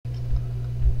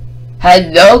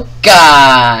Hello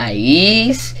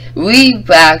guys, we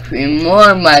back with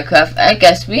more Minecraft. I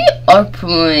guess we are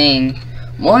playing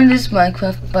more in this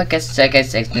Minecraft, but I guess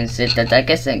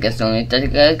only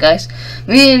that guys,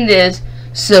 we in this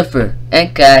server,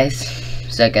 and guys,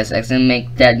 so I guess I can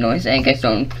make that noise, and guys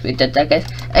don't tweet that guys,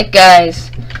 and guys,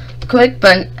 click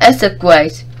button and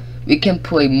subscribe, we can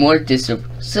play more this server.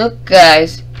 So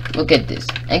guys, look at this,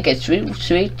 and guys,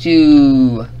 straight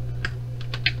to.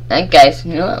 And guys,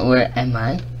 you know what, where am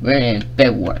I? We're in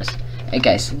Bed Wars. And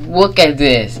guys, look at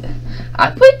this.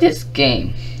 I played this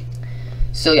game.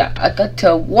 So yeah, I got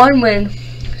to 1 win.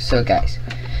 So guys,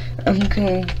 I'm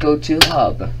gonna go to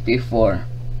hub before.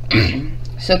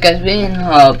 So guys, we're in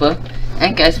hub.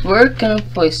 And guys, we're gonna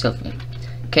play something.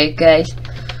 Okay guys.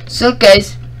 So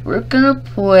guys, we're gonna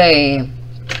play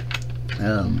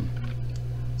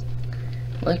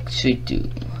what should we do?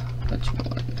 Which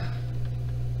one?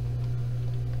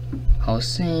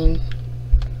 Housing.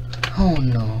 Oh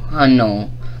no.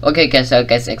 Okay guys, I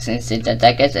guess I can say that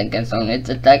guys, I guess only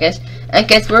that guys. I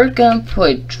guess we're gonna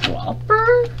play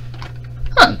Dropper.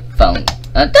 Fun.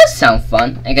 That sounds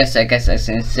fun. I guess I can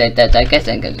say that I guess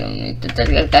only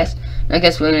that guys. I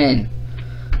guess we're in.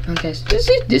 I guess this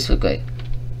look great.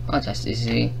 Oh, that's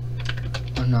easy.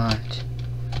 Or not.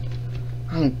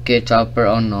 I'm good Dropper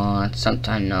or not.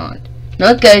 Sometimes not.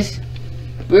 No guys.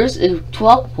 Where's a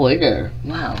 12 player?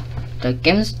 Wow. The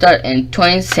game start in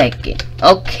 20 seconds.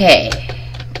 Okay.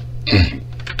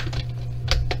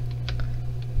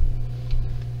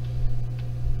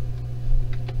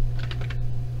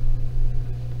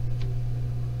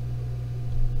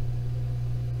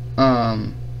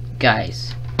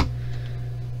 Guys.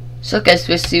 So guys,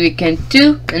 we see we can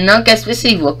do, and now guys, we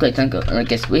see what click on go. I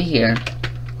guess we're here.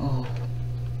 Oh,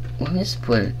 what this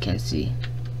player can see?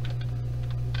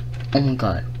 Oh my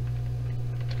god.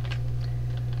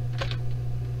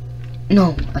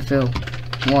 No, I failed.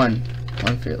 One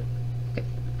failed. Okay.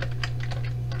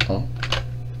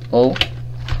 Oh.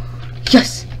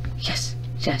 Yes.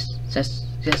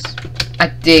 I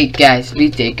did, guys. We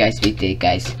did, guys.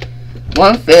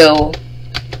 One fail.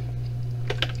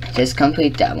 Just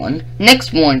complete that one.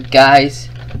 Next one, guys.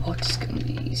 Oh, this is gonna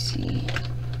be easy.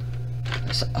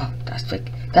 Oh, that's fake.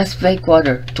 That's fake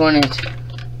water. Darn it.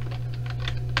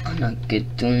 I'm not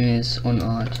good doing this or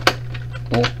not.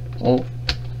 Oh.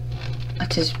 I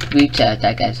just reached out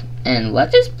that guys, and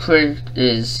what this print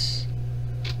is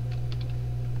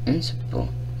invincible.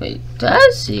 Wait,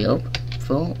 that's the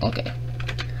full. Okay,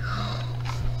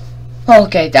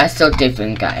 that's so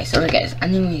different, guys. Okay, guys, I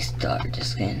need to restart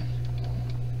this game.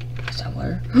 Is that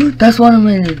water? That's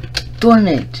watermelon. Darn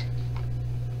it.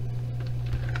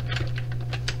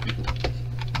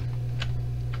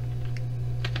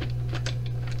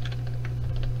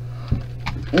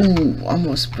 Ooh,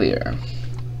 almost clear.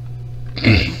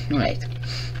 Right,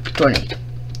 tornado.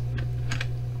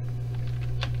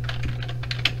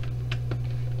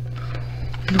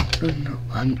 No.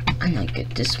 I'm not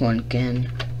get this one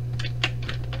again.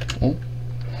 Oh,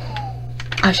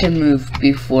 I should move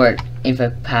before if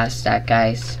I pass that,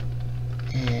 guys.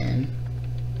 And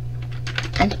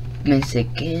I miss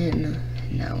again.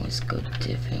 Now let's go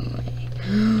different way.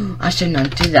 I should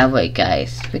not do that way,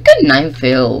 guys. We got 9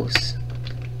 fails.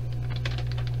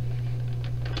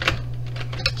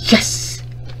 Yes.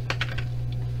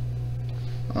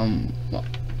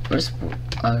 Where's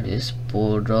this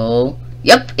portal?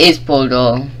 Yep, it's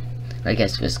portal. I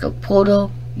guess let's go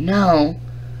portal now.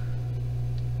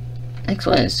 Next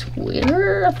one is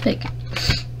where I think.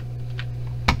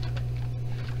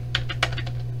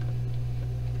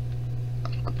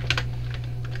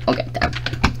 Okay, damn.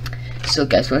 So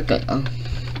guys, we're good. Oh,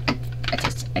 I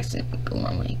just accidentally go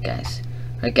wrong way, guys.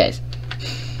 Alright, guys.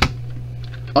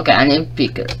 Okay, I need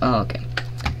picker. Oh, okay.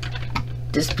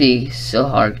 This be so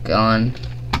hard gone.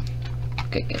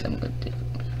 Okay, guys, I'm gonna do.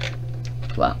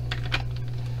 Wow.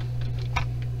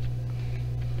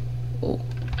 Oh,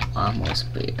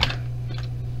 almost there.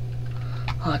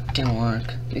 Oh, it didn't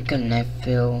work. We got 9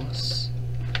 fills.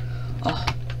 Oh.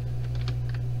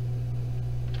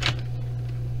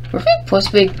 Were we supposed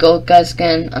to be gold guys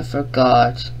again? I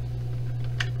forgot.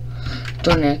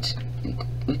 Darn it.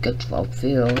 We got 12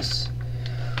 fills.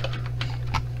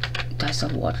 That's a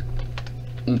water.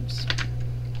 Oops.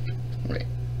 Right.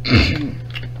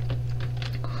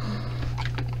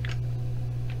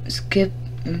 Skip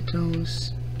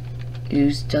those.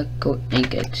 Use the code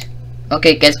naked.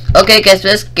 Okay guys,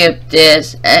 let's skip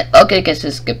this. Okay guys,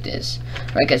 let's skip this.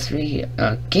 Right guys, we're here.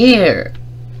 Gear.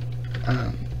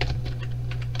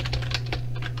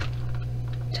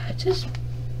 Did I just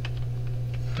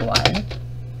fly?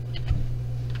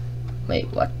 Wait,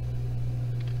 what?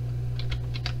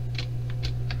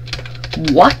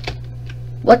 What?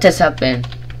 What has happened?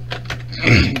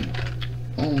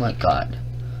 Oh my god.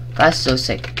 That's so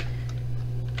sick.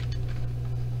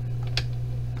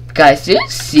 Guys, do you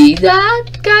see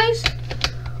that, guys?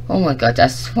 Oh my god,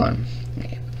 that's fun.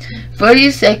 Okay.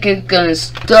 30 seconds gonna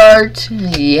start.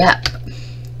 Yep.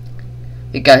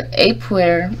 We got 8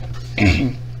 player.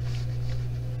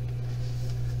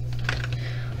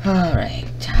 Alright,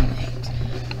 time it.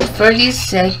 30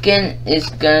 seconds is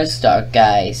gonna start,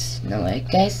 guys. No wait,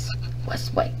 guys.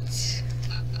 Let's wait.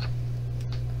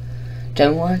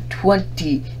 21,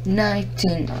 20,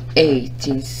 19,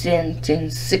 18, 17,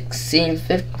 16,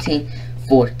 15,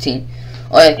 14.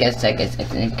 Oh, I guess I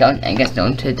didn't count. I guess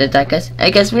don't hit that, guys. I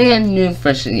guess we had new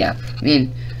version, yeah. I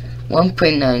mean,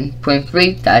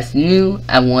 1.9.3, that's new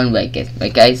and 1 right, guys.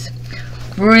 Right, guys.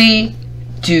 3,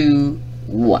 2,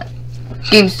 1.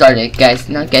 Game started, guys.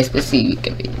 Now, guys, let's see. We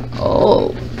can be.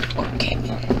 Oh, okay.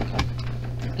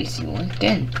 Easy one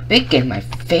again. Bacon, my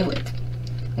favorite.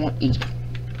 I want to eat.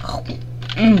 Oh,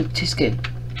 tastes good.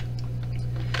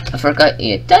 I forgot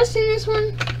it does in this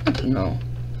one. I don't know.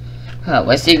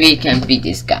 Let's see if we can beat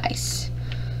these guys.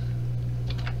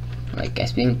 Right,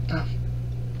 guys.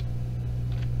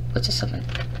 What's this something?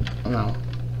 Oh no.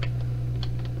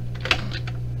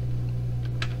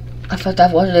 I thought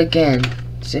that was it again.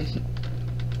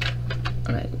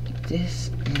 Alright,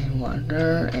 this and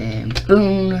water and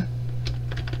boom.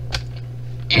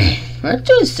 We're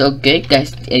doing so good,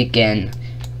 guys. Again.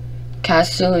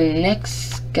 Castle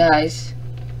next, guys.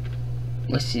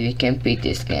 Let's see if we can beat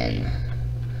this again.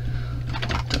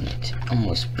 Done it.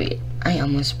 Almost beat. I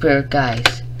almost beat,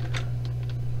 guys.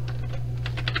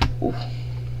 Ooh.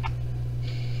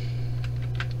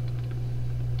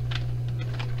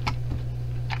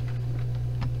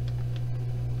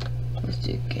 Let's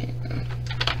do it again.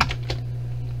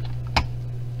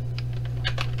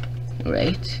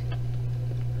 Right.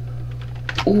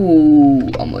 Ooh,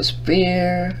 almost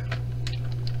bear.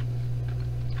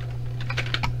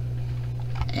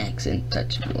 Accent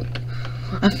touch wood.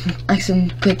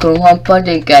 Accent click on one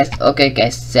button, guys. Okay,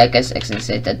 guys. Seconds, accent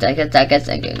say that, guys.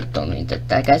 Again, don't need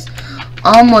that, guys.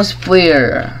 Almost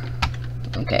bear.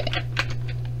 Okay.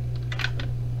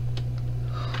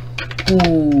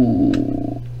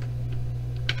 Ooh.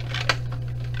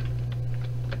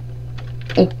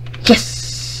 Oh,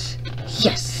 yes.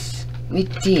 Yes. We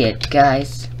did,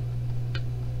 guys.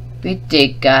 We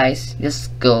did, guys. Let's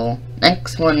go.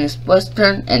 Next one is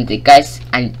Western, and the guys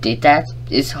I did that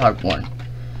is hard one.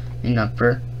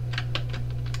 Number.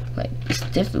 Wait, it's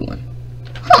different one.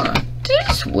 Huh? Did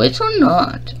it switch or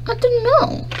not? I don't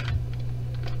know.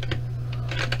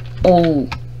 Oh,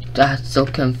 that's so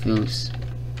confused.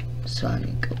 So I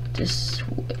need to go this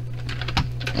way.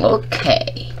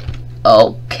 Okay.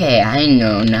 Okay, I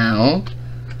know now.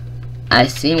 I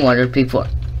seen water before.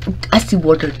 I see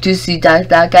water. Do you see that,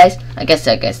 guys? I guess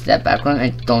that background. I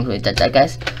don't read that,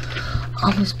 guys.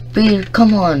 Almost beard.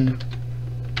 Come on.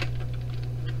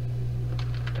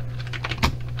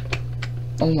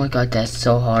 Oh my god, that's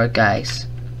so hard, guys.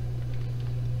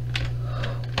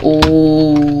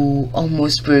 Oh,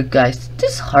 almost beard, guys.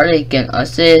 This hard again.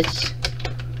 Us it.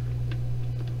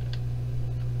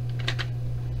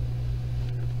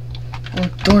 Oh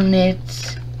darn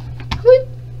it. How we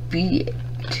beat it?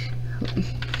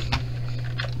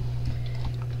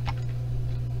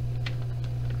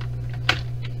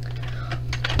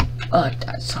 Oh,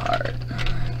 that's hard.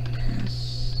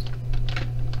 Yes.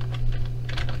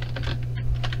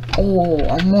 Oh,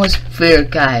 almost fair,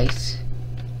 guys.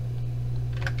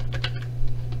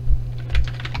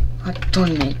 I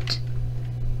done it.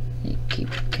 You keep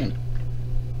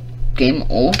game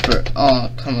over. Oh,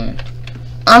 come on.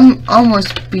 I'm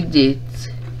almost beat it.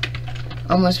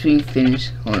 Almost being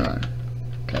finished. Hold on,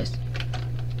 guys.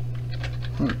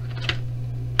 Hold on.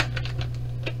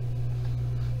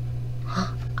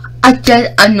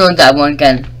 I know that one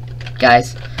again,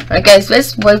 guys. Alright, guys,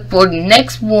 let's wait for the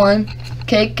next one.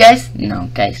 Okay, guys. No,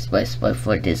 guys, let's wait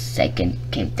for this second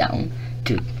countdown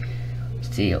to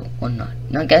 0 or not.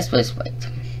 No, guys, let's wait.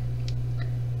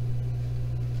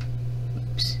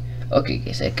 Oops. Okay,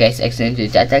 guys, excellent to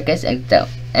that, guys, and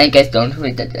guys, don't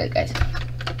read that, guys.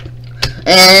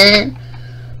 And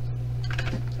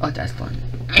oh, that's fun.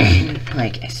 Hi,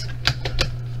 guys.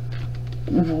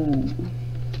 Ooh.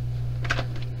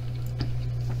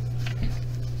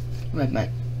 Right, man.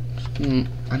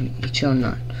 I'm each or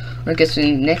not. I guess the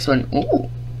next one. Ooh.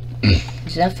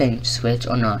 Is that thing switch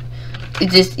or not?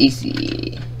 It's just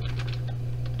easy.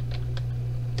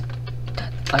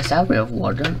 Is that real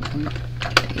water or not? I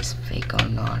think it's fake or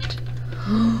not.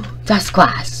 That's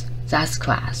class. That's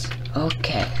class.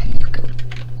 Okay, I need to go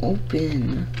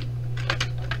open.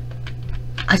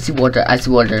 I see water, I see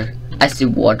water, I see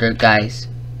water, guys.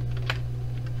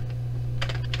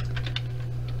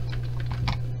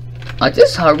 I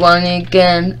just hard one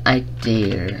again. I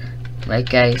dare. Right,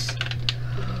 guys?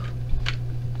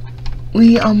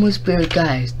 We almost beat,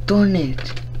 guys. Darn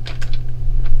it.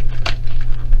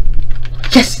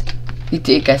 Yes! We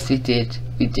did, guys. We did.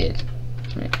 We did.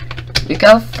 Right. We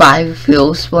got 5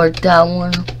 fills for that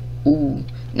one. Ooh.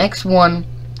 Next one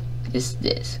is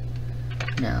this.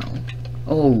 Now.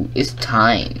 Oh, it's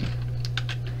time.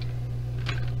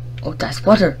 Oh, that's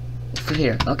water. Over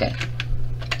here. Okay.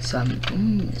 So I'm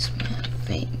going this way, I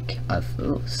think. I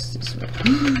feel this way.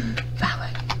 That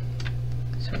way.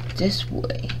 So this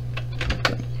way.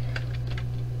 Okay.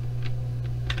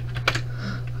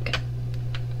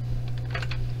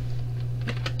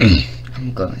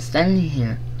 I'm going to stand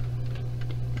here.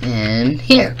 And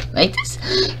here. Like this.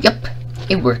 Yep.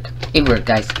 It worked. It worked,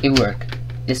 guys. It worked.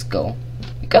 Let's go.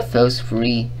 We got those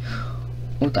free.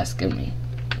 Oh, that scared me.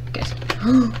 Guys.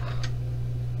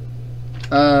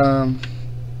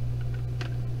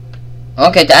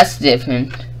 Okay, that's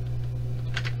different.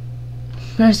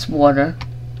 There's water.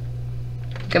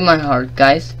 Get my heart,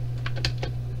 guys.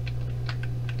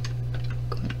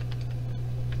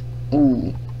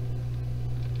 Ooh.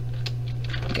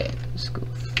 Okay, let's go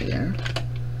there.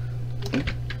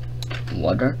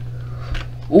 Water.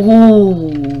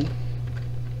 Ooh.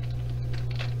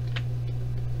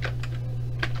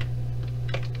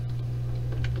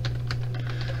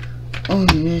 Oh,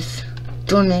 miss.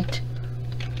 Darn it.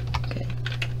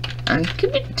 I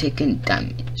could be taking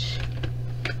damage.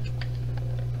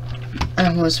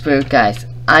 Atmosphere, guys.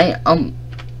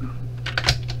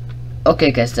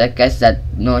 Okay, guys. That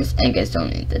noise. And guys, don't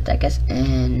need that, guys.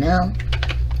 And now,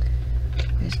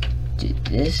 let's do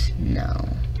this. Now,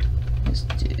 let's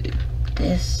do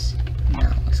this.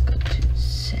 Now, let's go to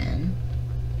Sam.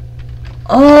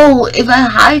 Oh, if I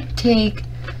high take.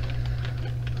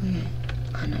 Okay,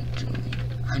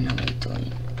 I know what I'm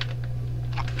doing.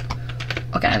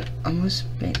 Okay, I almost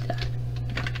made that.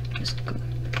 Let's go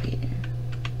here.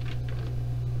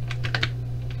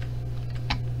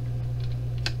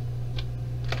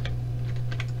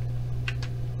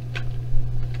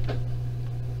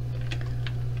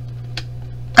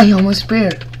 I almost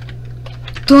spared.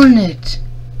 Darn it!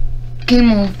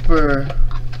 Game over.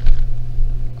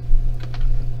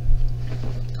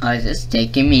 Is this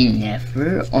taking me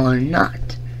never or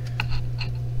not?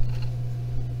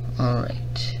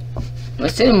 Alright.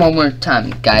 Let's do it one more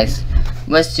time, guys.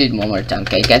 Let's do it one more time,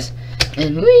 okay, guys?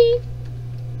 And we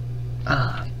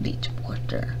beach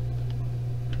water.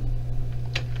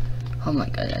 Oh my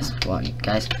god, that's fun,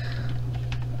 guys.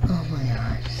 Oh my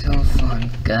god, so fun,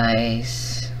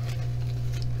 guys.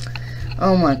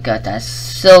 Oh my god, that's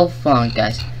so fun,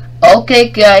 guys. Okay,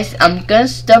 guys, I'm gonna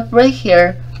stop right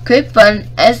here. Quick fun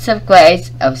and subscribe.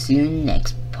 I'll see you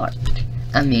next part.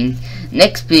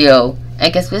 Next video. I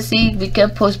guess we'll see if we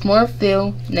can post more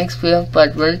video next video,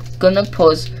 but we're gonna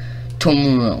post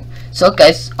tomorrow. So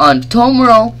guys, on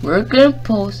tomorrow we're gonna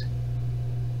post.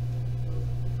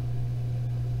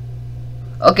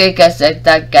 Okay guys, that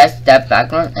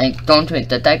background, and don't tweet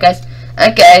that guys.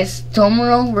 And guys,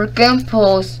 tomorrow we're gonna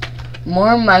post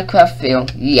more Minecraft video.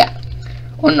 Yeah,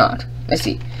 or not. Let's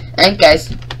see. And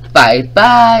guys, bye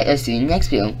bye. I'll see you next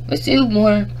video. Let's do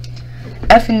more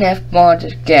FNF mod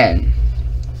again.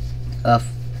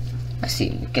 Let's see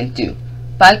we can do.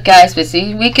 Bye guys, let's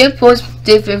see we can post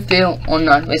different film or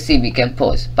not. Let's see we can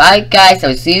post. Bye guys,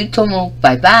 I'll see you tomorrow.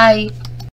 Bye bye.